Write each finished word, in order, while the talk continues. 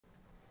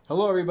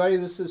Hello, everybody.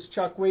 This is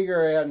Chuck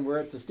Wiger, and we're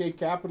at the state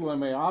capitol in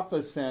my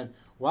office. And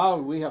wow,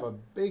 we have a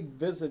big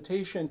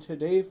visitation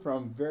today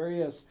from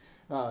various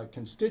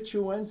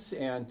constituents.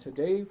 And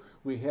today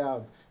we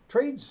have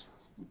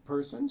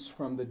tradespersons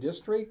from the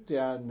district,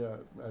 and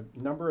a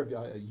number of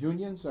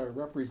unions are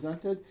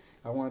represented.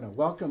 I want to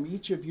welcome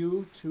each of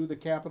you to the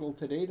Capitol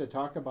today to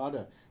talk about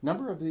a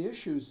number of the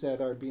issues that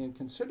are being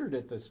considered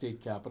at the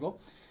state capitol.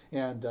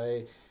 And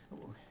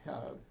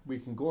we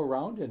can go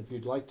around, and if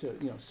you'd like to,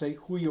 say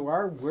who you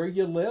are, where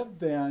you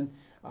live, and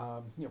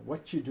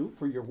what you do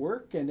for your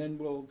work, and then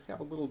we'll have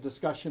a little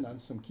discussion on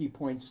some key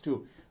points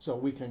too. So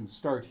we can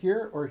start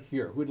here or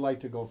here. Who'd like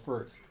to go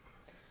first?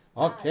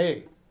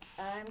 Okay.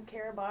 Hi, I'm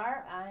Kara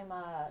Barr. I'm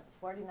a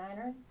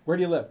 49er. Where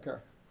do you live,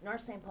 Kara?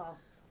 North St. Paul.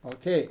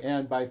 Okay,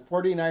 and by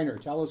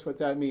 49er, tell us what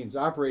that means.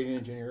 Operating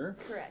engineer.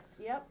 Correct.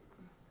 Yep.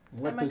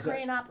 What I'm a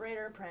crane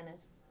operator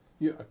apprentice.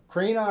 You're a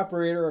crane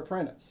operator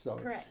apprentice. So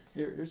correct.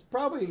 There's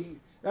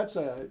probably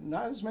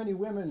not as many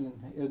women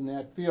in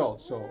that field.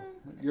 So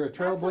you're a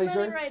trailblazer. Not so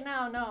many right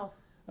now, no.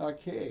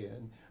 Okay,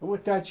 and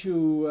what got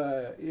you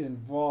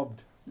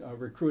involved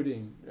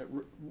recruiting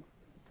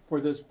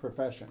for this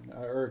profession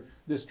or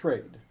this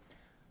trade?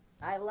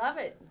 I love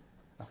it.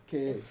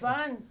 Okay. It's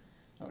fun.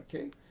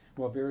 Okay.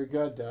 Well, very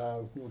good.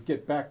 We'll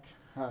get back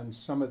on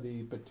some of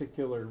the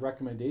particular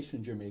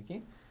recommendations you're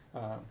making.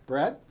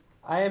 Brad?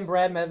 I am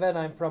Brad Medved.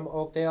 I'm from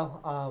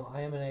Oakdale. I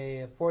am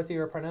a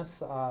fourth-year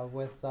apprentice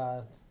with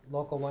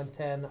Local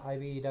 110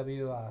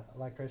 IBEW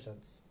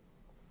electricians.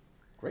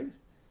 Great.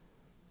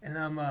 And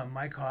I'm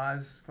Mike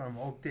Hawes from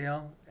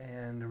Oakdale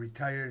and a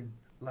retired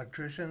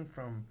electrician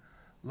from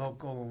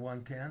Local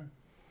 110.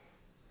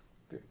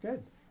 Very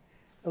good.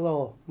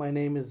 Hello, my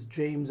name is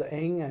James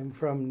Eng. I'm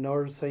from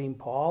North St.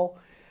 Paul.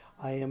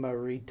 I am a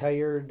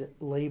retired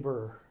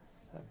laborer,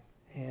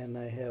 and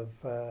I have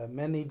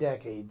many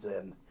decades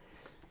in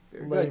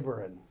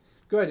laboring.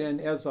 Good.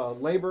 And as a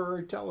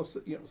laborer, tell us,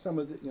 some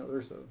of the,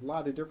 there's a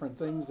lot of different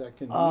things that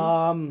can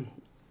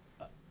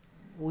be.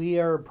 We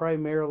are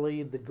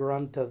primarily the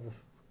grunt of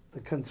the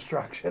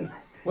construction.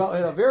 Well,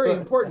 and a very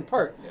important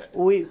part.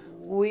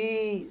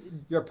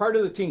 You're part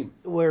of the team.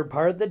 We're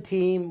part of the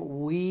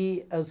team.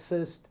 We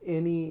assist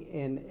any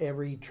and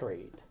every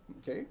trade.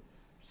 Okay.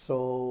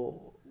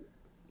 So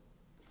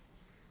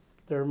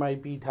there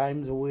might be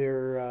times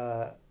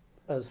we're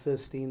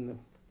assisting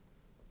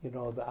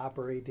the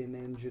operating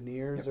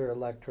engineers or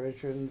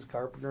electricians,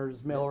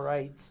 carpenters,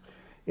 millwrights.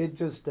 It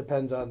just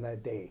depends on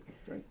that day.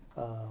 Right.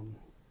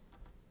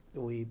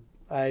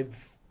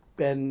 I've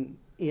been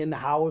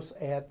in-house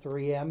at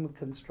 3M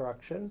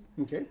Construction.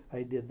 Okay.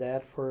 I did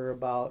that for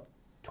about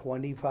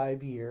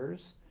 25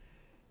 years.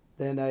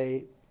 Then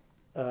I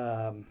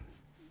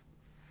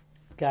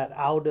got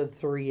out of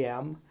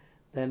 3M.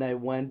 Then I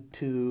went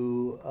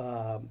to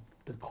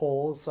the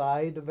coal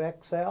side of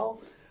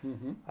Excel.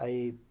 Mm-hmm.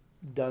 I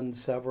done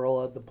several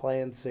of the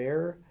plants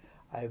there.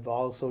 I've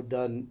also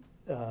done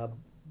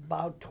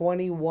about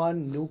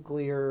 21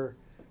 nuclear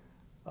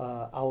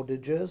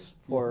outages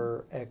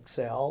for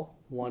Excel,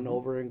 one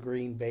over in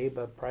Green Bay,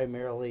 but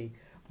primarily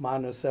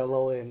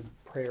Monticello and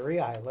Prairie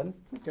Island.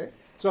 Okay.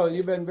 So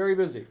you've been very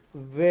busy.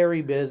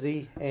 Very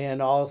busy,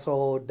 and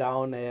also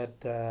down at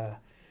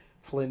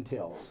Flint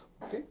Hills.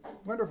 Okay.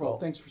 Wonderful.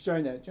 Thanks for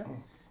sharing that,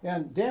 John.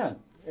 And Dan.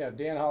 Yeah,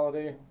 Dan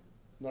Holliday,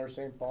 North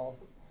St. Paul.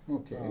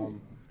 Okay.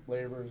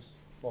 Laborers,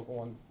 Local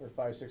 1 or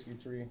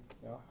 563.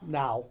 Yeah.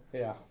 Now.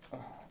 Yeah.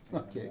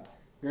 Okay.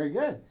 Very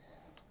good.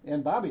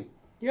 And Bobby.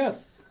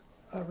 Yes,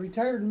 a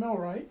retired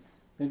millwright.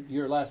 And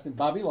your last name,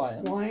 Bobby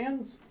Lyons.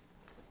 Lyons.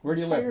 Where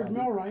do you live, Retired Bobby?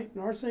 millwright,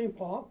 North St.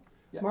 Paul,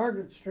 Yes.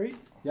 Margaret Street,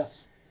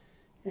 Yes.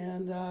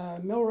 and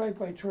millwright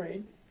by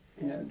trade.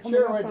 Yeah. And coming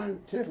Share up right, on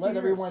 50 let years.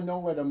 everyone know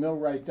what a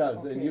millwright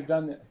does. And Okay. you've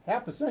done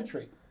half a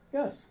century.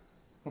 Yes.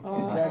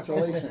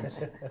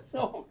 Congratulations.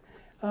 So,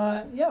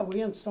 yeah,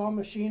 we install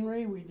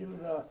machinery. We do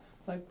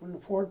like when the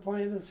Ford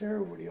plant is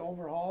here, we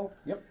overhaul.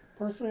 Yep.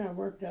 Personally, I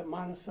worked at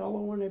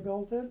Monticello when they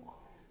built it,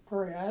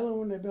 Prairie Island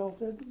when they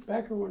built it,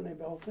 Becker when they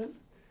built it.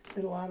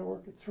 Did a lot of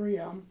work at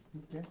 3M.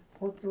 Okay.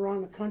 Worked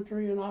around the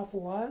country an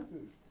awful lot.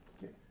 And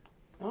Okay.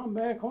 now I'm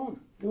back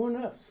home doing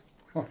this.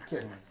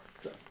 Okay.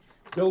 So,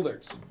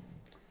 builders.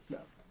 Yeah.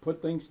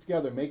 Put things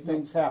together, make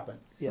things happen.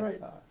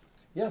 Yes. Right.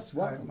 Yes, Hi,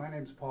 welcome. my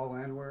name's Paul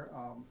Landwehr.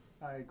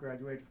 I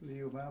graduated from the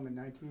U of M in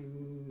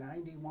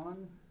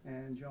 1991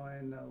 and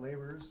joined the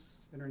Laborers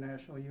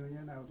International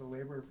Union. I was a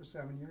laborer for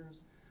 7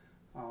 years.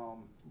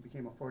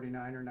 Became a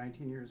 49er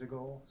 19 years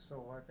ago,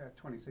 so I've got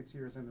 26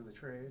 years into the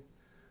trade.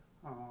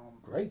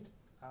 Great.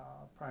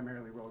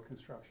 Primarily road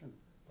construction,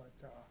 but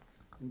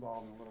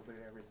involved in a little bit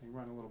of everything.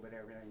 Run a little bit of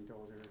everything: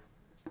 dozer,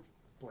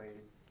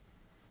 blade,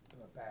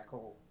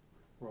 backhoe,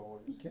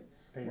 rollers, Okay.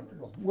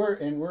 pavers. Where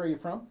are you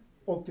from?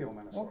 Oakdale,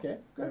 Minnesota. Okay,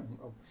 good.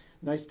 Well,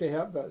 nice to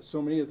have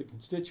so many of the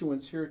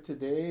constituents here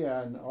today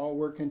and all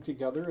working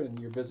together in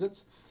your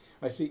visits.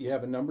 I see you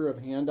have a number of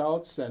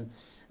handouts, and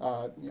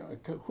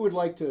who would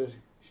like to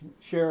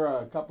share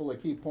a couple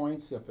of key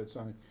points, if it's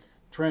on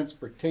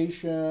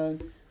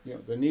transportation,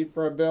 the need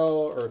for a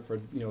bill, or for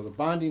the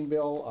bonding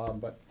bill.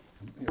 But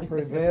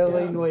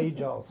Prevailing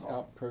wage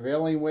also.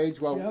 Prevailing wage,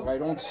 well, Yep. I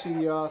don't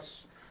see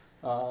us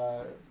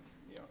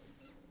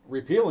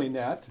repealing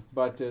that,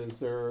 but is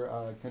there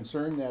a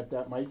concern that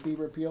that might be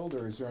repealed,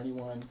 or is there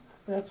anyone?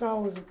 That's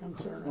always a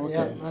concern. Okay.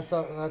 Yeah, that's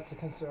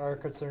our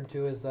concern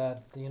too, is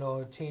that,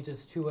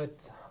 changes to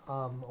it,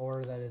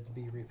 or that it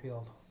be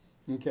repealed.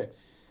 Okay,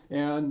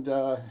 and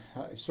I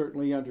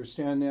certainly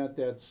understand that.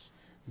 That's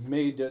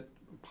made it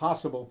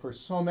possible for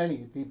so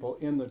many people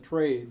in the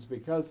trades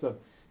because of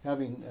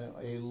having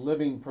a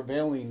living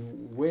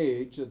prevailing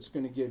wage. It's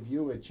going to give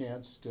you a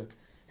chance to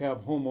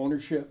have home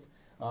ownership,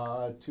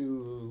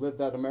 to live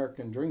that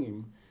American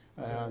dream,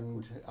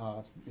 and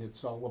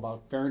it's all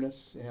about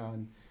fairness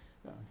and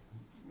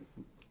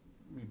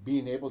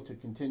being able to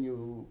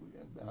continue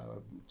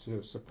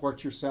to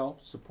support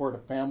yourself, support a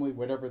family,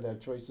 whatever that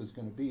choice is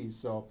going to be.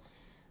 So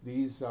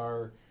these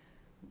are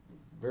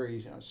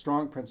very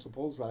strong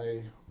principles.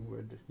 I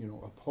would,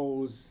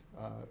 oppose,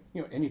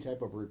 any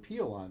type of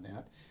repeal on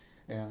that.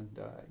 And,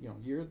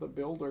 you're the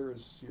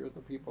builders, you're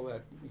the people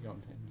that,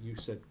 and you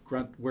said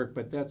grunt work,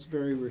 but that's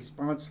very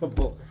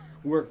responsible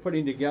work,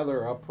 putting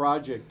together a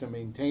project to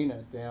maintain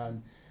it,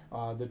 and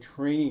the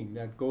training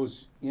that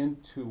goes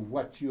into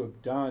what you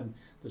have done,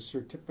 the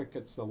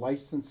certificates, the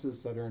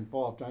licenses that are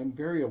involved. I'm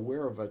very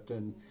aware of it,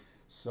 and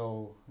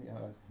so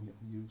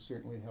you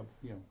certainly have,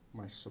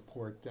 my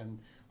support, and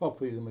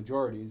hopefully the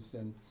majorities,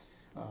 and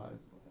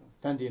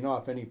fending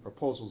off any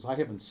proposals. I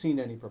haven't seen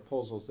any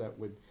proposals that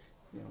would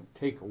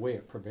take away a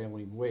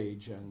prevailing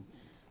wage and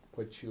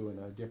put you in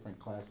a different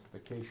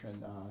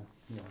classification.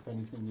 If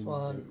anything, you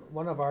Well, need and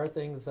one of our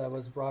things that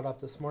was brought up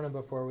this morning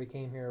before we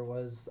came here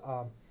was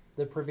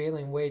the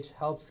prevailing wage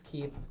helps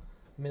keep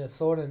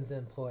Minnesotans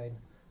employed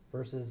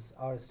versus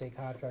out-of-state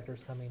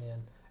contractors coming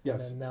in.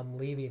 Yes. And then them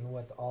leaving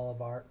with all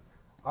of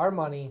our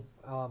money,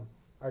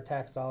 our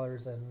tax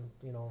dollars, and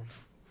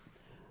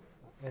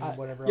and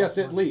whatever yes,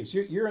 else. it leaves.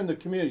 You're in the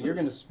community. You're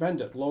going to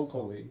spend it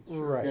locally.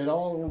 Right. It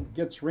all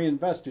gets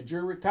reinvested.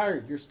 You're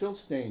retired. You're still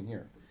staying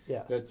here.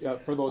 Yes.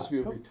 But, for those of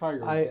you who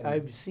retired,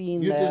 I've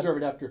seen you that. deserve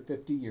it after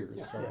 50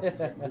 years. So it's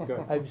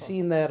good. I've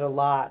seen that a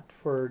lot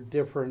for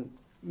different,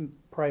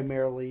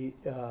 primarily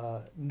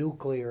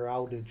nuclear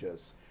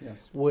outages,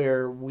 Yes.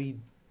 where we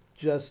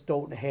just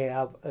don't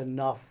have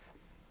enough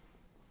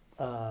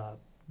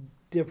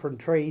different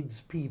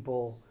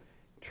tradespeople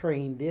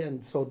trained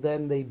in. So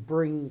then they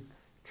bring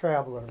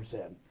travelers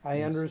in. I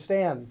Yes.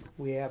 understand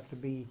we have to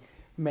be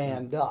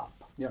manned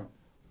up, Yeah.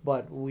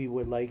 but we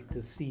would like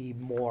to see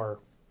more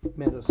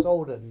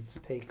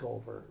Minnesotans take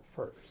over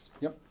first.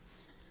 Yep.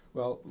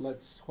 Well,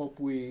 let's hope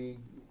we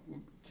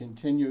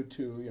continue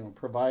to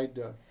provide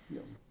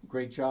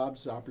great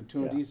jobs,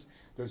 opportunities.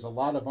 There's a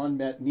lot of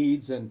unmet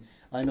needs, and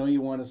I know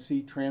you want to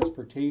see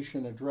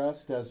transportation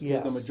addressed, as do the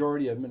Yes.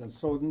 majority of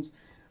Minnesotans.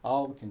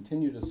 I'll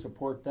continue to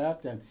support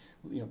that, and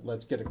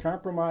let's get a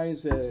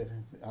compromise,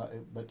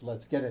 but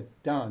let's get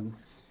it done.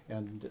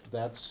 And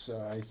that's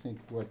I think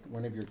what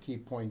one of your key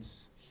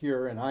points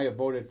here. And I have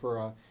voted for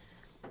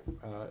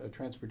a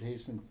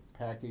transportation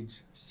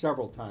package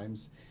several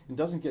times, and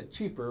doesn't get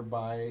cheaper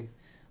by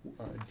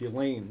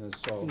delaying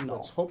this. So No.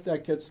 let's hope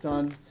that gets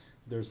done.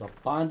 There's a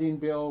bonding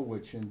bill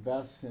which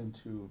invests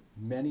into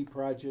many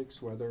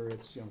projects, whether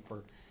it's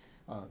for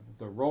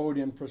the road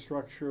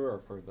infrastructure or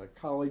for the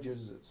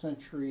colleges at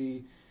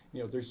Century.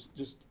 There's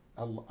just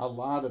a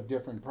lot of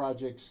different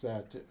projects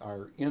that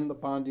are in the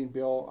bonding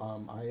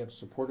bill. I have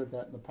supported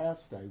that in the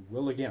past. I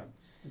will again.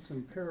 It's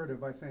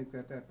imperative, I think,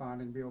 that that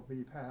bonding bill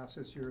be passed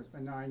this year. It's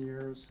been 9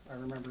 years. I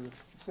remember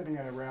sitting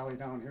at a rally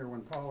down here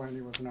when Paul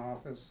Endy was in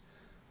office,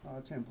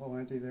 Tim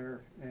Pawlenty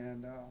there,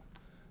 and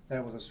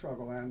that was a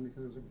struggle then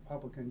because it was a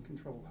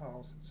Republican-controlled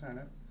House and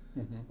Senate.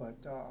 Mm-hmm. But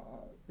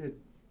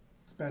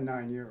it's been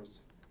 9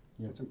 years.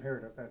 Yeah. It's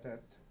imperative that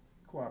that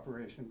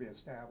cooperation be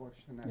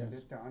established and that it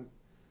Yes. get done.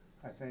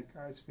 I think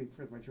I speak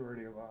for the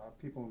majority of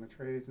people in the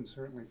trades, and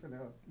certainly for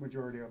the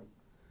majority of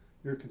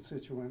your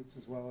constituents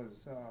as well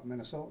as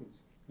Minnesotans.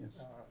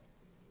 Yes.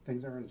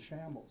 Things are in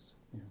shambles.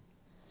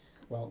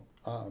 Well,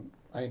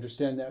 I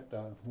understand that.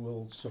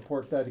 We'll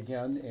support that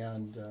again,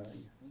 and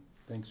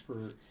thanks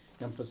for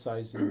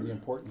emphasizing the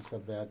importance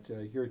of that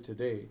here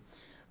today.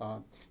 I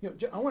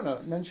want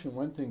to mention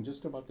one thing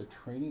just about the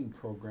training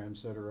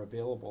programs that are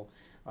available.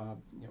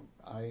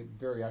 I'm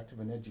very active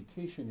in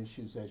education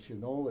issues, as you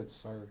know.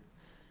 It's our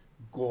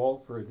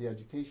goal for the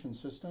education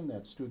system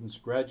that students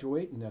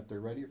graduate and that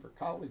they're ready for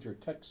college or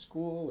tech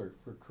school or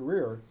for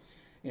career.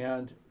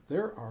 And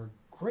there are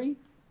great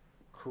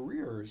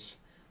careers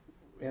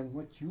in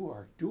what you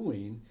are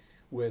doing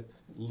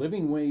with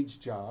living wage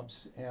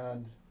jobs.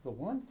 And the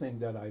one thing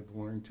that I've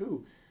learned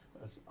too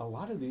is a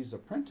lot of these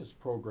apprentice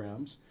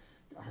programs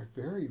are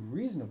very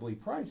reasonably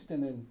priced,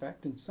 and in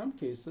fact in some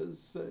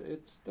cases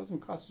it doesn't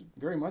cost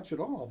very much at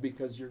all,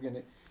 because you're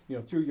going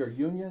to, through your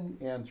union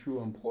and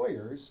through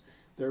employers,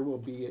 there will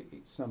be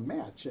some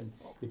match. And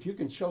if you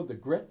can show the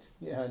grit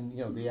and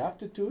the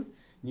aptitude,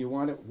 and you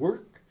want to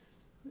work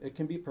it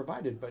can be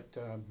provided. But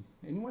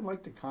anyone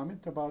like to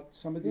comment about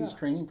some of these Yeah.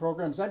 training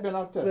programs? I've been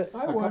out to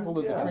I a went, couple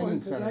of the I training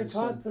went, 'cause I centers.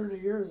 taught and- 30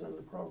 years in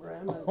the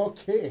program, and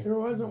Okay. there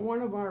wasn't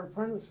one of our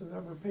apprentices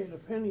ever paid a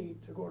penny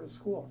to go to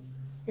school.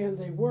 And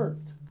they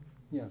worked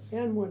Yes.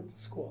 and went to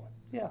school.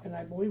 Yeah. And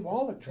I believe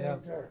all the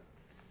trades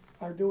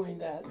are doing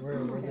that.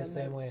 We're the And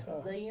same way. it's,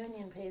 The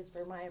union pays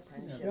for my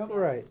apprenticeship. Yep.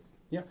 Right.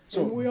 Yeah.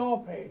 And we all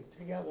pay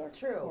together.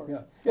 True. for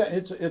it. Yeah, yeah,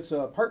 it's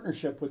a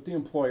partnership with the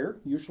employer,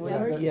 usually.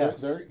 Yeah.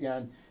 Yes.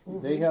 And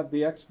they have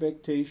the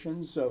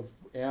expectations of,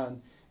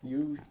 and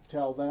you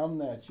tell them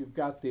that you've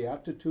got the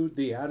aptitude,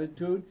 the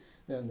attitude,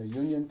 then the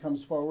union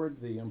comes forward,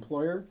 the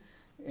employer,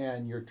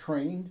 and you're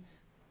trained.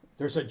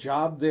 There's a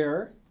job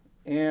there,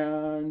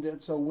 and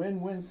it's a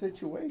win-win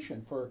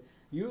situation for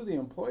you, the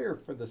employer,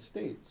 for the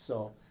state.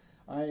 So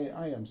I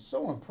am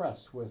so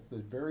impressed with the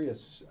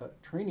various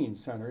training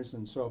centers,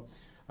 and so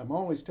I'm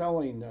always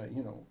telling,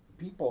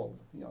 people,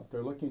 if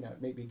they're looking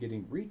at maybe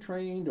getting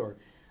retrained, or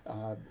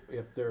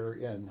if they're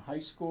in high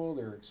school,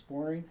 they're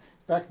exploring.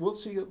 In fact, we'll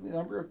see a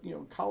number of,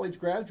 college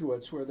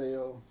graduates where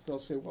they'll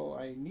say, well,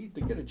 I need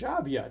to get a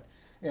job yet.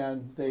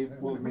 And they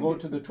will go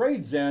to the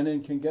trades then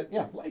and can get,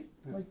 like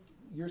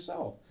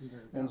yourself.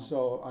 And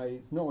so I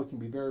know it can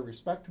be very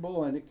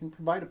respectable, and it can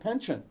provide a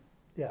pension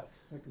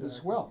Yes.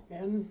 as well.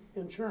 And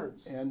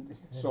insurance. And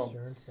so,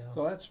 Insurance, yeah.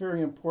 so that's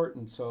very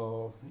important.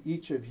 So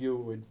each of you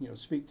would,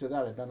 speak to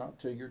that. I've been out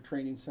to your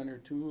training center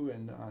too,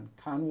 and on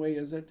Conway,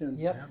 is it? And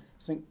Yep.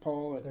 St.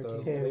 Paul at the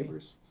 13th.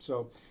 Laborers.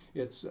 So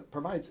it's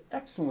provides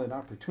excellent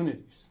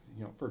opportunities,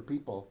 for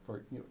people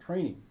for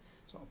training.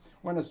 So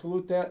I want to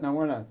salute that, and I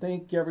want to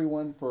thank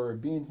everyone for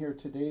being here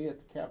today at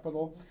the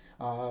Capitol.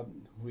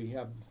 We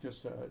have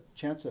just a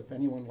chance if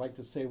anyone would like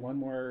to say one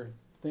more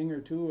thing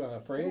or two,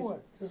 phrase. Oh,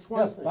 just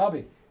one Yes, thing.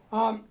 Bobby.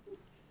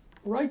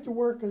 Right to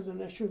work is an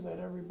issue that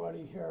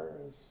everybody here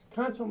is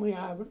constantly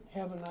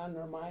having on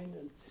their mind,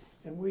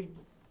 and we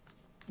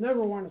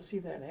never want to see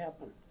that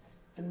happen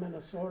in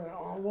Minnesota,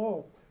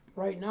 although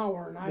right now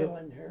we're an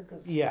island here.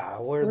 Cause Yeah,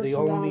 we're We're the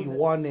only surrounded.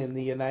 one in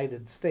the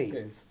United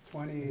States.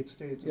 28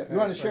 states. Yeah, you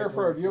want to share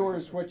for our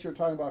viewers what you're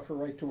talking about for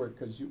right to work,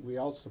 because we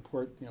all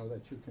support,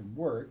 that you can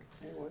work.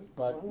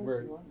 But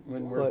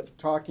when we're But-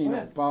 talking Go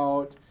ahead.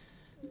 about,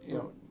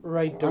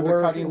 Right to work,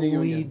 undercutting the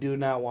we union. do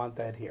not want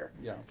that here.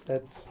 Yeah,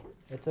 That's,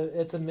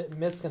 It's a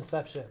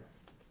misconception,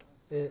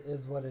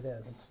 is what it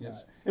is.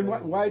 yes. And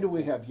why do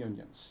we have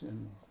unions?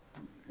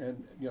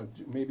 And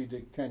maybe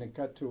to kind of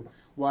cut to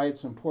why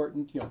it's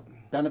important,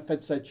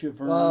 benefits that you've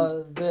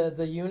earned.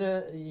 The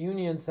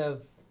unions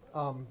have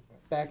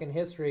back in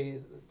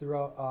history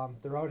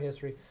throughout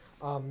history,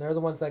 they're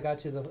the ones that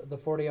got you the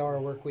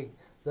 40-hour work week,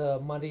 the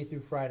Monday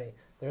through Friday.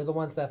 They're the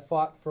ones that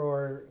fought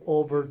for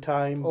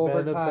overtime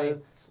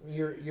benefits.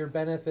 your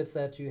benefits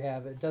that you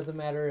have. It doesn't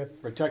matter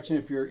if Protection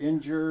if you're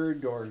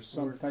injured or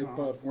some Work type comp.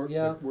 of workers'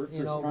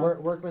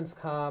 comp. workman's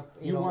comp.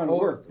 You wanna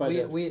work, but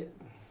if-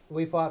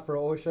 we fought for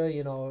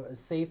OSHA,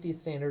 safety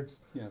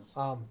standards Yes,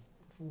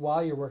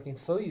 while you're working,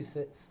 so you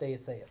stay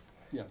safe.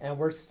 yes. And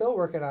we're still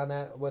working on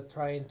that with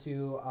trying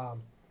to,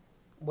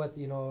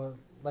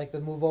 like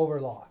the move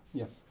over law.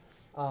 Yes.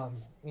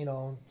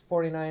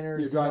 49ers,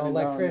 You're driving down and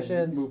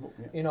electricians, move-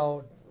 yeah.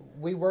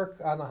 We work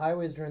on the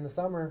highways during the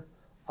summer.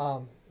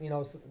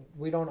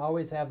 We don't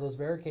always have those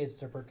barricades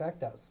to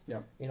protect us. Yeah.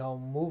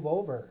 Move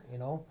over,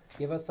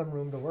 give us some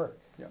room to work.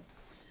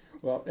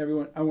 Well,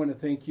 everyone, I want to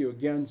thank you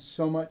again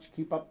so much.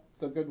 Keep up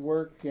the good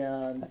work,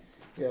 and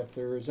if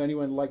there is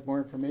anyone who'd like more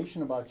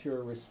information about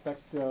your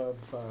respective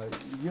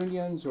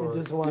unions or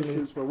just wanted to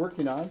issues we're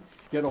working on,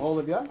 get a hold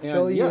of you. And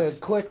show you yes, a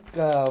quick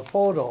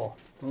photo.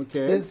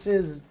 okay. This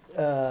is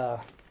a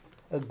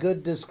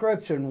good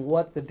description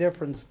what the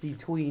difference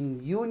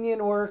between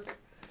union work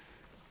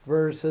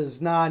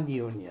versus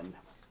non-union.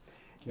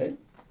 Okay.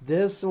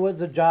 This was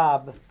a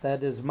job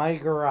that is my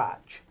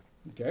garage.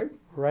 Okay.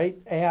 Right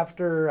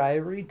after I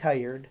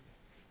retired,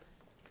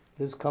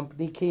 this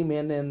company came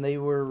in and they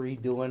were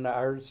redoing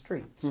our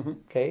streets. Mhm.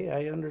 Okay,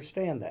 I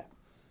understand that.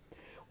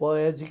 Well,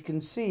 as you can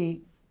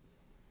see,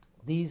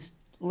 these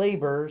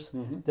laborers,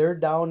 Mhm. they're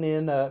down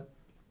in a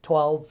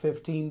 12,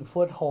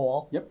 15-foot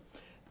hole. Yep.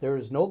 There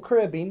is no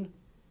cribbing.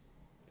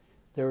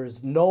 There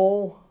is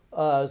no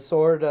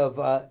sort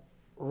of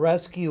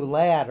rescue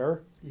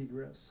ladder.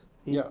 Egress.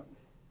 Yeah.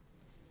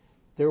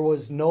 There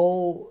was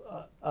no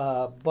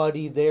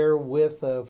buddy there with a